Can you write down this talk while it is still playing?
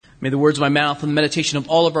May the words of my mouth and the meditation of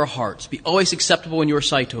all of our hearts be always acceptable in your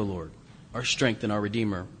sight, O Lord, our strength and our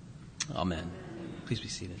Redeemer. Amen. Please be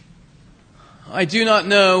seated. I do not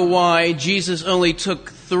know why Jesus only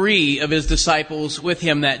took 3 of his disciples with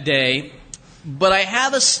him that day, but I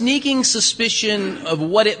have a sneaking suspicion of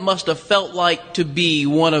what it must have felt like to be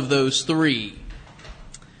one of those 3.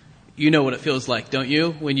 You know what it feels like, don't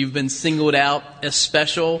you? When you've been singled out as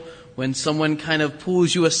special, when someone kind of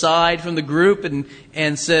pulls you aside from the group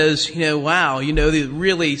and says, wow, there's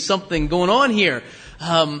really something going on here.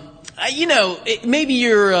 Maybe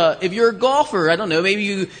if you're a golfer, I don't know, maybe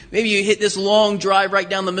you hit this long drive right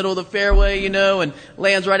down the middle of the fairway, and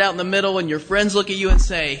lands right out in the middle, and your friends look at you and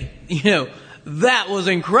say, that was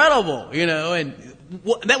incredible, and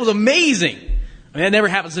that was amazing. I mean, that never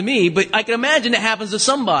happens to me, but I can imagine it happens to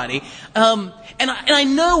somebody. And I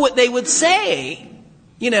know what they would say.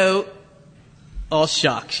 All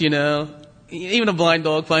shucks, even a blind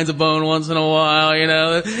dog finds a bone once in a while,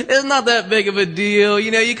 it's not that big of a deal.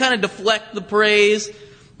 You kind of deflect the praise,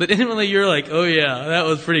 but inwardly you're like, oh yeah, that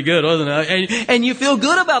was pretty good, wasn't it? And you feel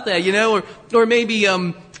good about that, or maybe,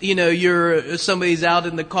 somebody's out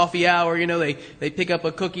in the coffee hour, they pick up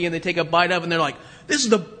a cookie and they take a bite of it and they're like, this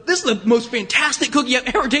is the most fantastic cookie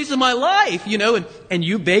I've ever tasted in my life, and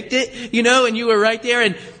you baked it, and you were right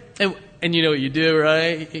there and you know what you do,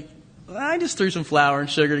 right? I just threw some flour and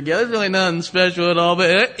sugar together. It's really nothing special at all.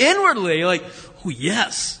 But inwardly, you're like, oh,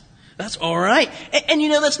 yes, that's all right. And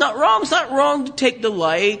that's not wrong. It's not wrong to take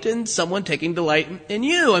delight in someone taking delight in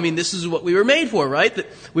you. I mean, this is what we were made for, right? That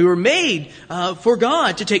we were made for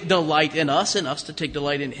God to take delight in us and us to take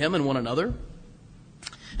delight in Him and one another.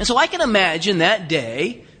 And so I can imagine that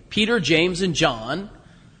day, Peter, James, and John,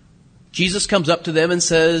 Jesus comes up to them and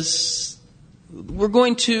says, we're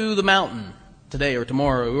going to the mountain today or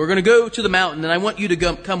tomorrow. We're going to go to the mountain and I want you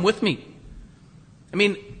to come with me. I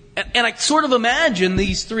mean, and I sort of imagine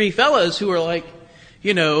these 3 fellas who are like,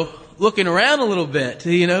 looking around a little bit,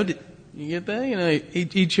 did you get that?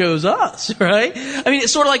 He chose us, right? I mean,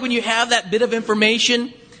 it's sort of like when you have that bit of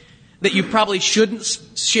information that you probably shouldn't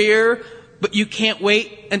share, but you can't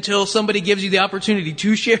wait until somebody gives you the opportunity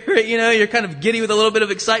to share it. You're kind of giddy with a little bit of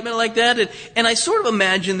excitement like that. And I sort of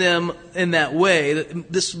imagine them in that way.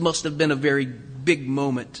 That this must have been a very big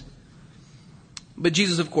moment. But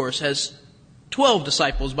Jesus, of course, has 12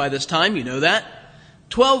 disciples by this time. You know that.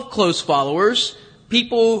 12 close followers.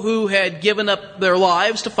 People who had given up their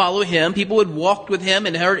lives to follow Him. People who had walked with Him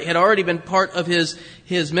and had already been part of His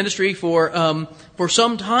ministry for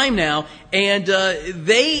some time now. And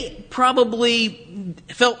they probably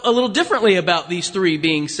felt a little differently about these 3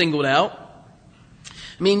 being singled out.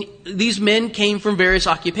 I mean, these men came from various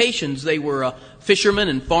occupations. They were fishermen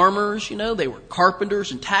and farmers, they were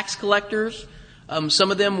carpenters and tax collectors. Some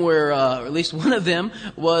of them were, or at least one of them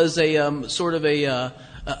was a sort of a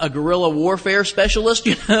guerrilla warfare specialist,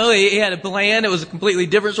 he had a plan. It was a completely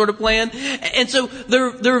different sort of plan. And so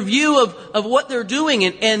their view of what they're doing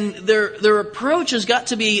and their approach has got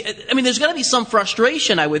to be, there's got to be some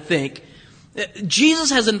frustration, I would think.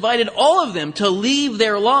 Jesus has invited all of them to leave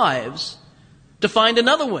their lives to find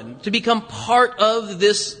another one, to become part of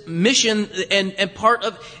this mission and part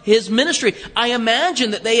of His ministry. I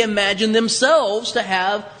imagine that they imagine themselves to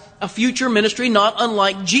have a future ministry not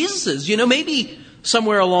unlike Jesus's. Maybe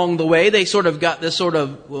somewhere along the way, they sort of got this sort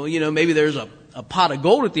of, maybe there's a pot of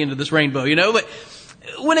gold at the end of this rainbow, but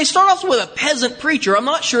when they start off with a peasant preacher, I'm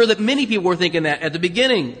not sure that many people were thinking that at the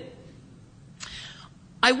beginning.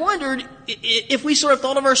 I wondered if we sort of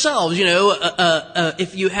thought of ourselves,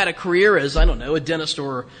 if you had a career as, I don't know, a dentist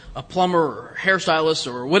or a plumber or hairstylist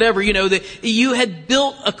or whatever, that you had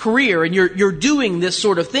built a career and you're doing this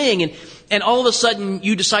sort of thing and all of a sudden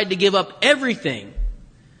you decide to give up everything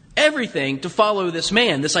to follow this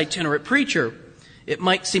man, this itinerant preacher. It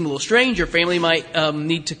might seem a little strange. Your family might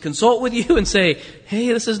need to consult with you and say, hey,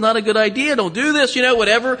 this is not a good idea. Don't do this,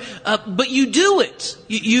 whatever. But you do it.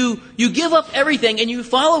 You give up everything and you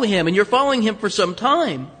follow Him, and you're following Him for some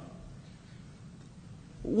time.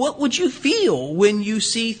 What would you feel when you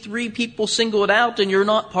see 3 people singled out and you're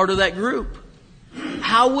not part of that group?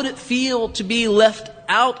 How would it feel to be left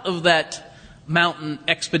out of that mountain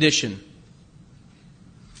expedition?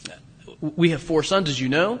 We have 4 sons, as you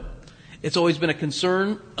know. It's always been a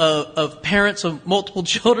concern of parents of multiple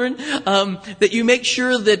children that you make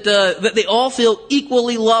sure that they all feel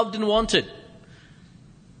equally loved and wanted.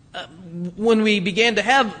 When we began to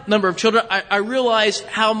have a number of children, I realized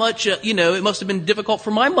how much it must have been difficult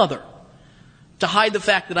for my mother to hide the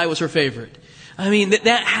fact that I was her favorite. I mean,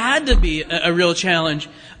 that had to be a real challenge.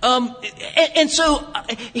 And so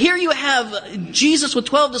here you have Jesus with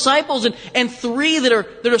 12 disciples and 3 that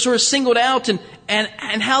are sort of singled out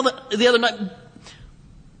and how the other not.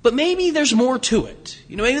 But maybe there's more to it.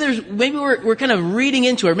 You know, maybe we're kind of reading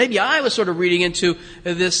into it. Or maybe I was sort of reading into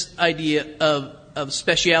this idea of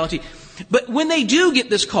speciality. But when they do get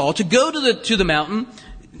this call to go to the mountain,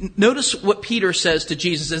 notice what Peter says to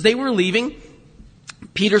Jesus as they were leaving.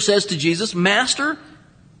 Peter says to Jesus, "Master,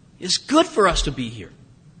 it's good for us to be here."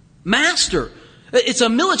 Master. It's a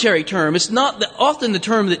military term. It's not often the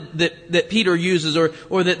term that Peter uses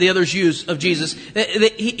or that the others use of Jesus.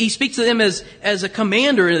 He speaks to them as a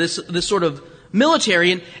commander in this sort of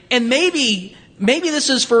military. And maybe this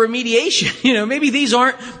is for remediation. You know, maybe these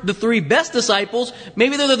aren't the 3 best disciples.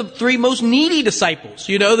 Maybe they're the 3 most needy disciples.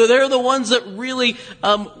 You know, they're the ones that really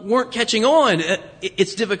weren't catching on.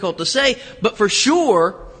 It's difficult to say, but for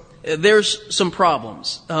sure, there's some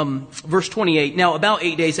problems. Verse 28, "Now about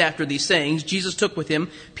 8 days after these sayings, Jesus took with him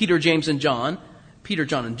Peter, John,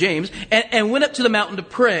 and James, and went up to the mountain to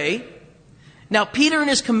pray. Now Peter and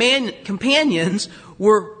his companions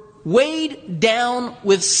were weighed down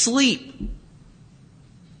with sleep."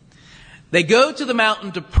 They go to the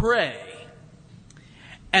mountain to pray,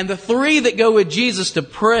 and the 3 that go with Jesus to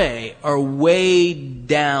pray are weighed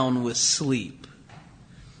down with sleep.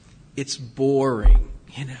 It's boring.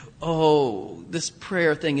 You know, this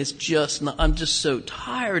prayer thing is I'm just so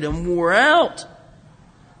tired and wore out.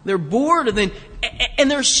 They're bored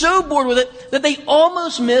and they're so bored with it that they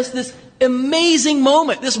almost miss this amazing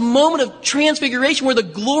moment, this moment of transfiguration where the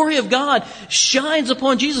glory of God shines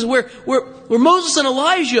upon Jesus, where Moses and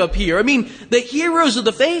Elijah appear. I mean, the heroes of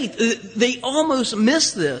the faith, they almost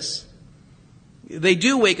miss this. They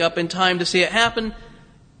do wake up in time to see it happen.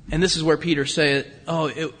 And this is where Peter said,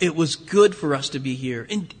 it was good for us to be here.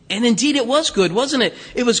 And indeed it was good, wasn't it?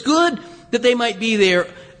 It was good that they might be there.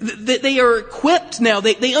 That they are equipped now.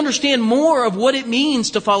 They understand more of what it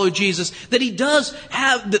means to follow Jesus. That he does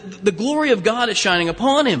have, the glory of God is shining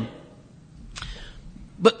upon him.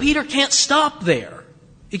 But Peter can't stop there.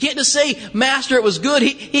 He can't just say, "Master, it was good."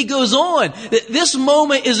 He goes on. This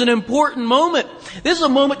moment is an important moment. This is a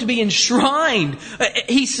moment to be enshrined.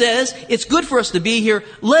 He says, "It's good for us to be here.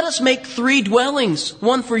 Let us make 3 dwellings.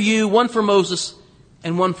 One for you, one for Moses,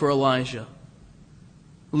 and one for Elijah."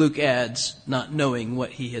 Luke adds, not knowing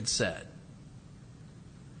what he had said.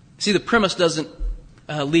 See, the premise doesn't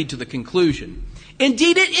lead to the conclusion.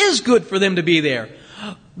 Indeed, it is good for them to be there,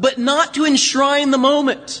 but not to enshrine the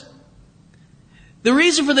moment. The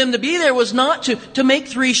reason for them to be there was not to make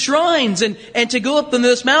 3 shrines and to go up on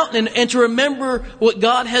this mountain and to remember what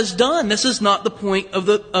God has done. This is not the point of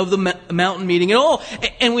the mountain meeting at all.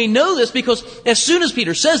 And we know this because as soon as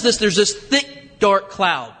Peter says this, there's this thick, dark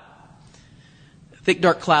cloud. Thick,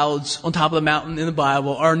 dark clouds on top of the mountain in the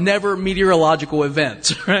Bible are never meteorological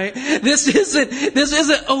events, right? This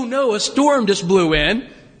isn't, oh no, a storm just blew in.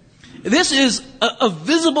 This is a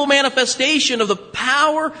visible manifestation of the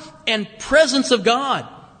power and presence of God.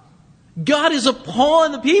 God is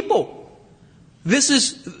upon the people. This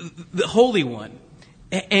is the Holy One.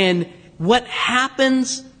 And what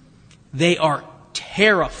happens? They are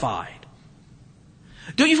terrified.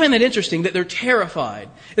 Don't you find that interesting that they're terrified?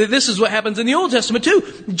 This is what happens in the Old Testament too.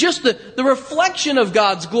 Just the reflection of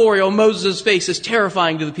God's glory on Moses' face is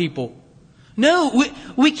terrifying to the people. No,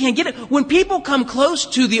 we can't get it. When people come close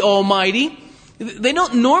to the Almighty, they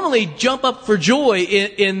don't normally jump up for joy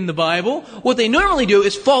in the Bible. What they normally do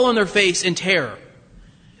is fall on their face in terror.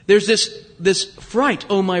 There's this fright.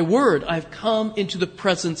 Oh my word, I've come into the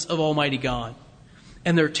presence of Almighty God.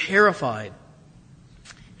 And they're terrified.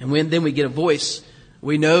 And then we get a voice.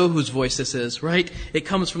 We know whose voice this is, right? It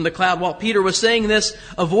comes from the cloud. While Peter was saying this,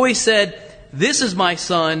 a voice said, "This is my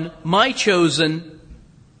son, my chosen.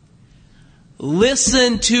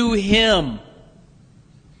 Listen to him."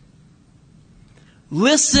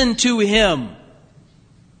 Listen to him.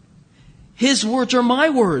 His words are my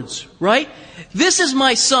words, right? This is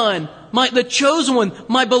my son, the chosen one,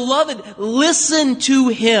 my beloved. Listen to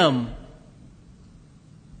him.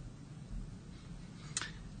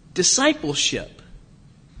 Discipleship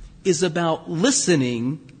is about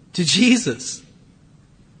listening to Jesus.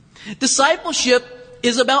 Discipleship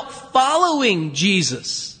is about following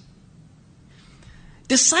Jesus.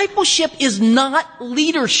 Discipleship is not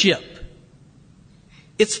leadership.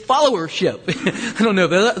 It's followership. I don't know.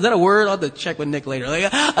 Is that a word? I'll have to check with Nick later.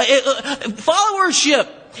 Followership.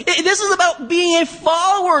 This is about being a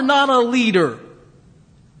follower, not a leader.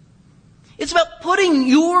 It's about putting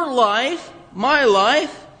your life, my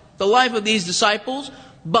life, the life of these disciples,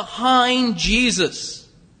 behind Jesus.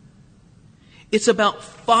 It's about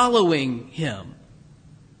following him.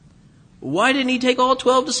 Why didn't he take all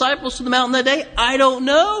 12 disciples to the mountain that day? I don't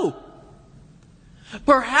know.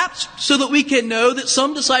 Perhaps so that we can know that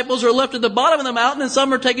some disciples are left at the bottom of the mountain and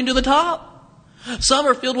some are taken to the top. Some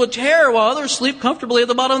are filled with terror while others sleep comfortably at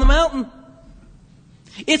the bottom of the mountain.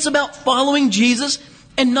 It's about following Jesus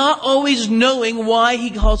and not always knowing why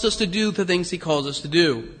he calls us to do the things he calls us to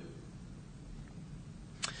do.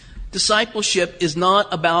 Discipleship is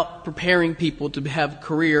not about preparing people to have a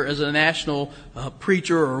career as a national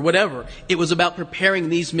preacher or whatever. It was about preparing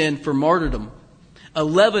these men for martyrdom.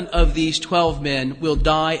 11 of these 12 men will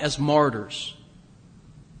die as martyrs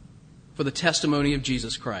for the testimony of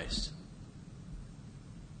Jesus Christ.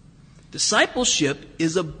 Discipleship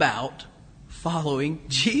is about following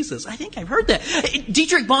Jesus. I think I've heard that.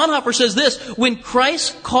 Dietrich Bonhoeffer says this: when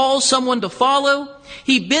Christ calls someone to follow,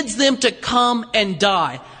 he bids them to come and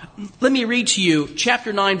die. Let me read to you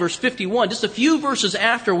chapter 9, verse 51, just a few verses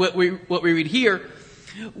after what we read here.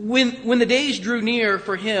 When the days drew near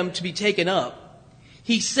for him to be taken up,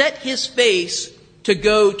 he set his face to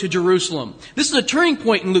go to Jerusalem. This is a turning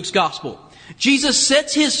point in Luke's gospel. Jesus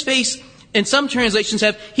sets his face, and some translations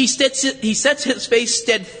have, he sets his face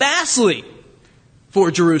steadfastly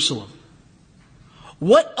for Jerusalem.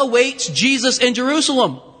 What awaits Jesus in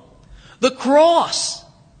Jerusalem? The cross.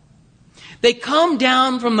 They come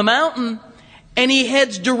down from the mountain and he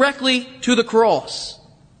heads directly to the cross.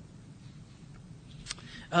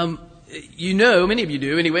 You know, many of you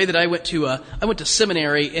do anyway, that I went to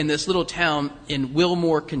seminary in this little town in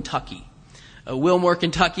Wilmore, Kentucky. Wilmore,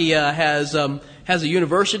 Kentucky has a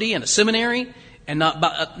university and a seminary and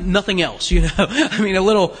nothing else. You know, I mean, a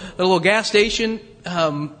little gas station.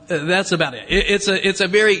 That's about it. It's a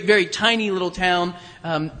very, very tiny little town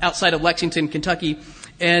outside of Lexington, Kentucky,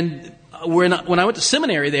 and when I went to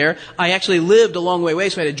seminary there, I actually lived a long way away,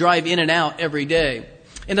 so I had to drive in and out every day.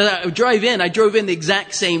 And as I drove in the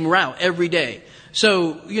exact same route every day.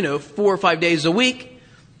 So, 4 or 5 days a week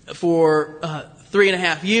for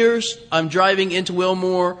 3.5 years, I'm driving into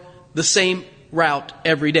Wilmore the same route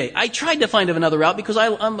every day. I tried to find another route because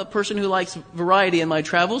I'm a person who likes variety in my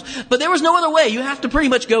travels, but there was no other way. You have to pretty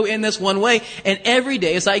much go in this one way. And every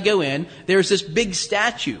day as I go in, there's this big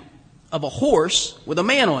statue of a horse with a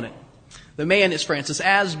man on it. The man is Francis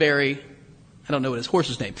Asbury. I don't know what his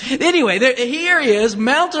horse's name. Anyway, here he is,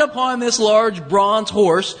 mounted upon this large bronze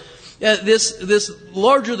horse, this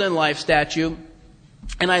larger-than-life statue.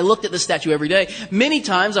 And I looked at the statue every day. Many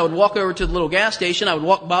times I would walk over to the little gas station. I would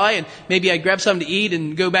walk by and maybe I'd grab something to eat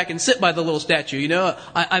and go back and sit by the little statue.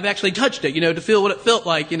 I've actually touched it, to feel what it felt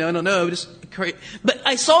like. I don't know. But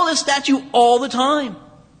I saw this statue all the time.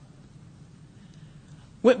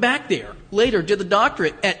 Went back there. Later, did the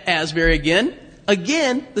doctorate at Asbury again.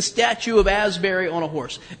 Again, the statue of Asbury on a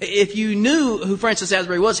horse. If you knew who Francis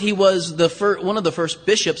Asbury was, he was one of the first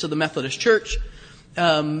bishops of the Methodist Church.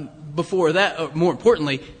 Before that, or more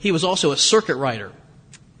importantly, he was also a circuit rider,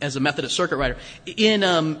 as a Methodist circuit rider. In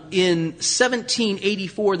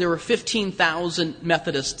 1784, there were 15,000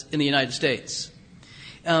 Methodists in the United States.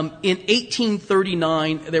 In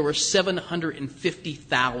 1839, there were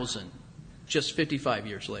 750,000. Just 55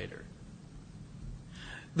 years later.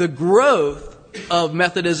 The growth of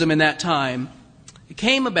Methodism in that time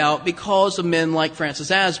came about because of men like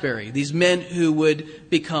Francis Asbury, these men who would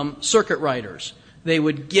become circuit riders. They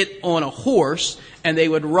would get on a horse and they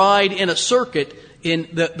would ride in a circuit in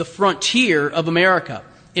the frontier of America,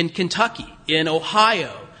 in Kentucky, in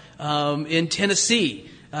Ohio, in Tennessee.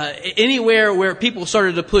 Anywhere where people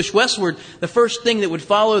started to push westward, the first thing that would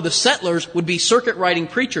follow the settlers would be circuit riding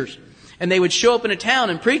preachers. And they would show up in a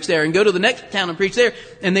town and preach there and go to the next town and preach there.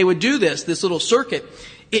 And they would do this little circuit.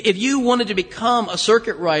 If you wanted to become a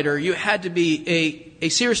circuit rider, you had to be a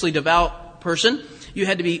seriously devout person. You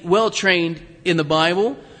had to be well trained in the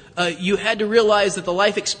Bible. You had to realize that the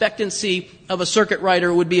life expectancy of a circuit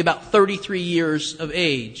rider would be about 33 years of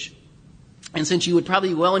age. And since you would probably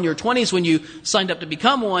be well in your 20s when you signed up to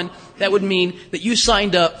become one, that would mean that you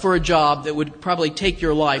signed up for a job that would probably take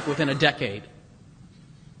your life within a decade.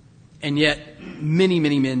 And yet, many,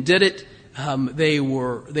 many men did it. They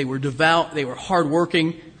were devout. They were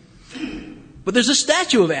hardworking. But there's a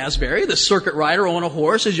statue of Asbury, the circuit rider on a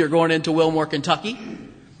horse, as you're going into Wilmore, Kentucky.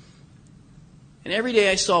 And every day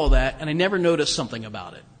I saw that, and I never noticed something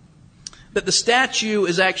about it. That the statue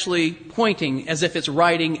is actually pointing as if it's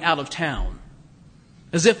riding out of town.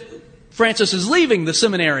 As if Francis is leaving the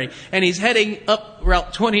seminary, and he's heading up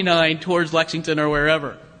Route 29 towards Lexington or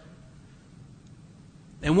wherever.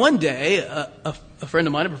 And one day, a friend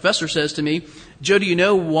of mine, a professor, says to me, "Joe, do you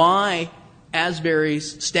know why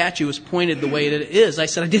Asbury's statue is pointed the way that it is. I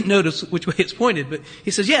said, I didn't notice which way it's pointed, but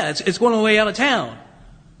he says, yeah, it's going away out of town.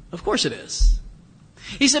 Of course it is.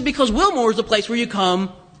 He said, because Wilmore is the place where you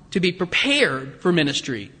come to be prepared for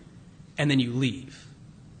ministry, and then you leave.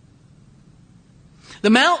 The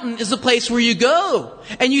mountain is the place where you go,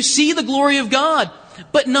 and you see the glory of God,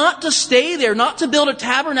 but not to stay there, not to build a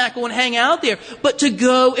tabernacle and hang out there, but to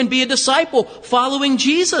go and be a disciple following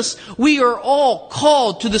Jesus. We are all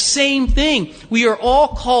called to the same thing. We are all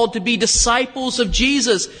called to be disciples of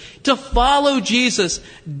Jesus, to follow Jesus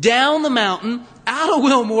down the mountain, out of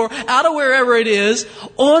Wilmore, out of wherever it is,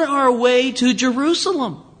 on our way to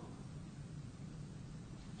Jerusalem.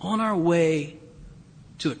 On our way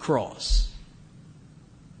to the cross.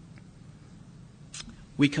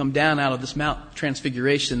 We come down out of this Mount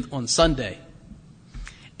Transfiguration on Sunday.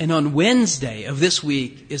 And on Wednesday of this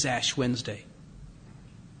week is Ash Wednesday.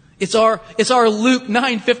 It's our Luke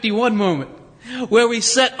 9:51 moment where we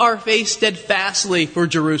set our face steadfastly for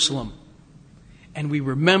Jerusalem. And we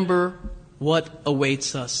remember what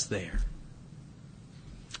awaits us there.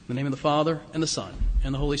 In the name of the Father, and the Son,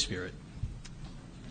 and the Holy Spirit.